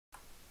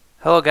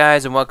Hello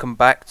guys, and welcome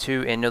back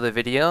to another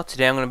video.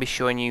 Today I'm going to be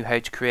showing you how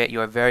to create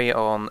your very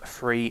own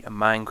free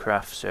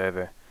Minecraft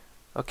server.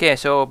 Okay,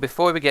 so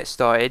before we get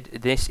started,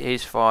 this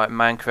is for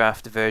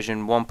Minecraft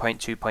version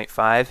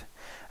 1.2.5,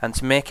 and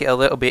to make it a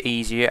little bit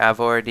easier I've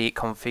already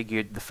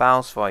configured the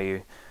files for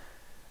you.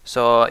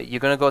 So you're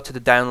going to go to the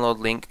download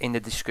link in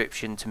the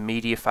description to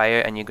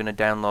Mediafire, and you're going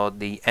to download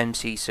the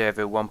MC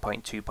server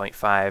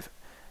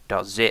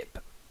 1.2.5.zip.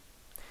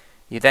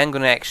 You're then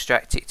going to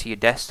extract it to your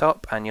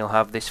desktop and you'll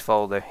have this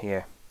folder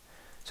here.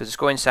 So just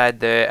go inside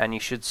there and you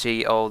should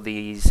see all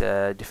these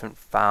different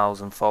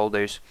files and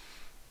folders.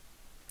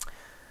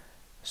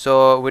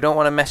 So we don't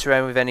want to mess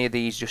around with any of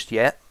these just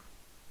yet.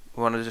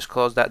 We want to just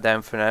close that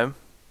down for now.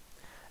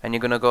 And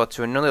you're going to go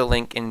to another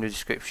link in the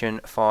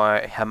description for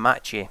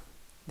Hamachi.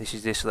 This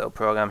is this little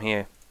program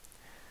here.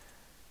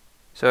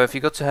 So if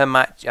you go to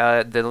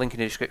Hamachi, the link in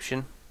the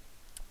description,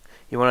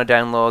 you want to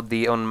download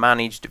the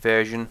unmanaged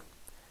version.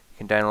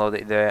 You can download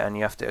it there, and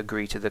you have to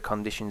agree to the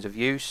conditions of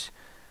use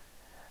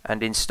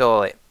and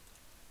install it.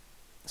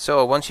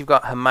 So once you've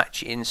got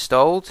Hamachi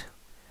installed,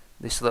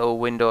 this little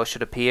window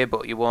should appear,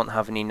 but you won't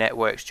have any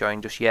networks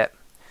joined just yet.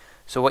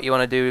 So what you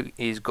want to do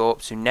is go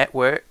up to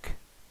network,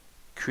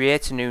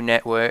 create a new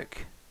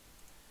network,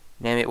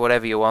 name it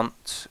whatever you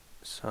want.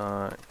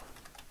 So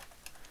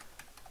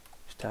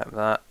just type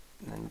that,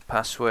 and then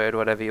password,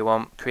 whatever you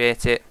want,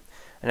 create it,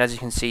 and as you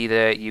can see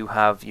there you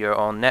have your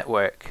own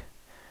network.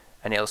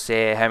 And it'll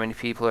say how many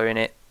people are in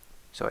it.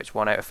 So it's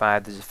 1 out of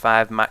 5. There's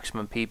 5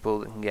 maximum people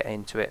that can get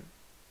into it.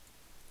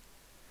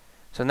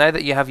 So now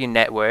that you have your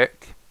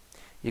network,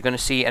 you're going to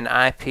see an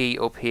IP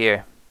up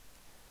here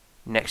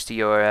next to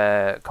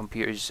your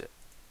computer's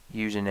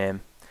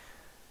username.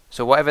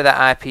 So whatever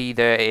that IP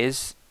there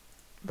is,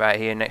 right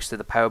here next to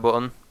the power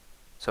button,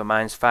 so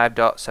mine's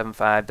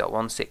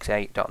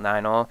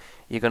 5.75.168.90,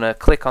 you're going to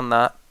click on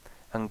that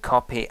and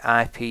copy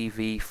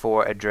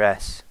IPv4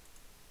 address.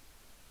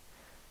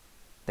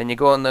 Then you're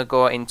going to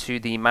go into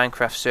the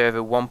Minecraft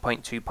server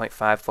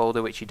 1.2.5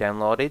 folder which you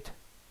downloaded,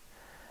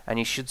 and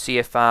you should see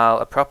a file,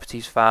 a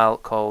properties file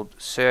called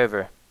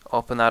server.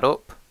 Open that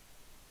up.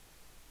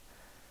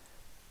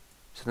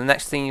 So the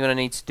next thing you're going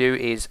to need to do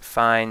is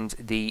find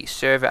the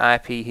server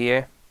IP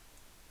here,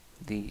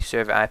 the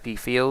server IP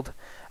field,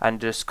 and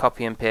just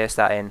copy and paste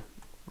that in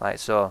like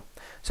so.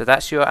 So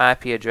that's your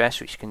IP address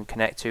which you can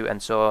connect to,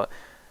 and so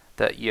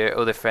that your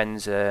other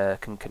friends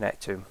can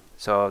connect to.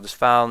 So just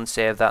file and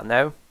save that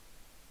now.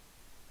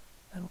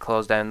 And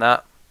close down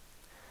that.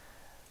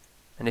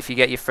 And if you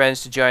get your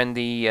friends to join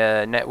the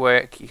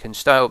network, you can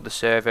start up the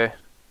server.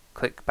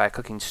 Click by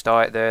clicking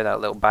start there,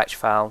 that little batch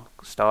file,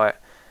 start,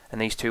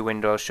 and these two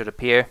windows should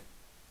appear.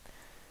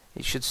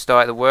 It should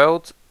start the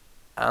world,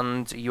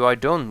 and you are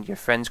done. Your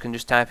friends can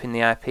just type in the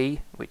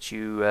IP which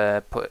you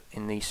put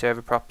in the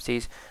server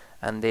properties,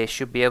 and they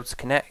should be able to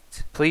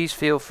connect. Please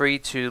feel free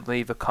to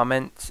leave a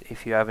comment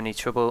if you have any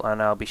trouble,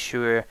 and I'll be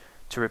sure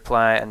to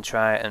reply and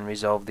try and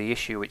resolve the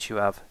issue which you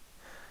have.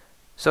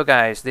 So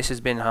guys, this has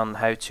been on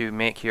how to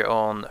make your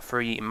own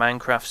free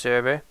Minecraft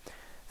server.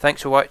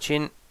 Thanks for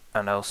watching,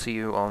 and I'll see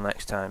you all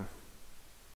next time.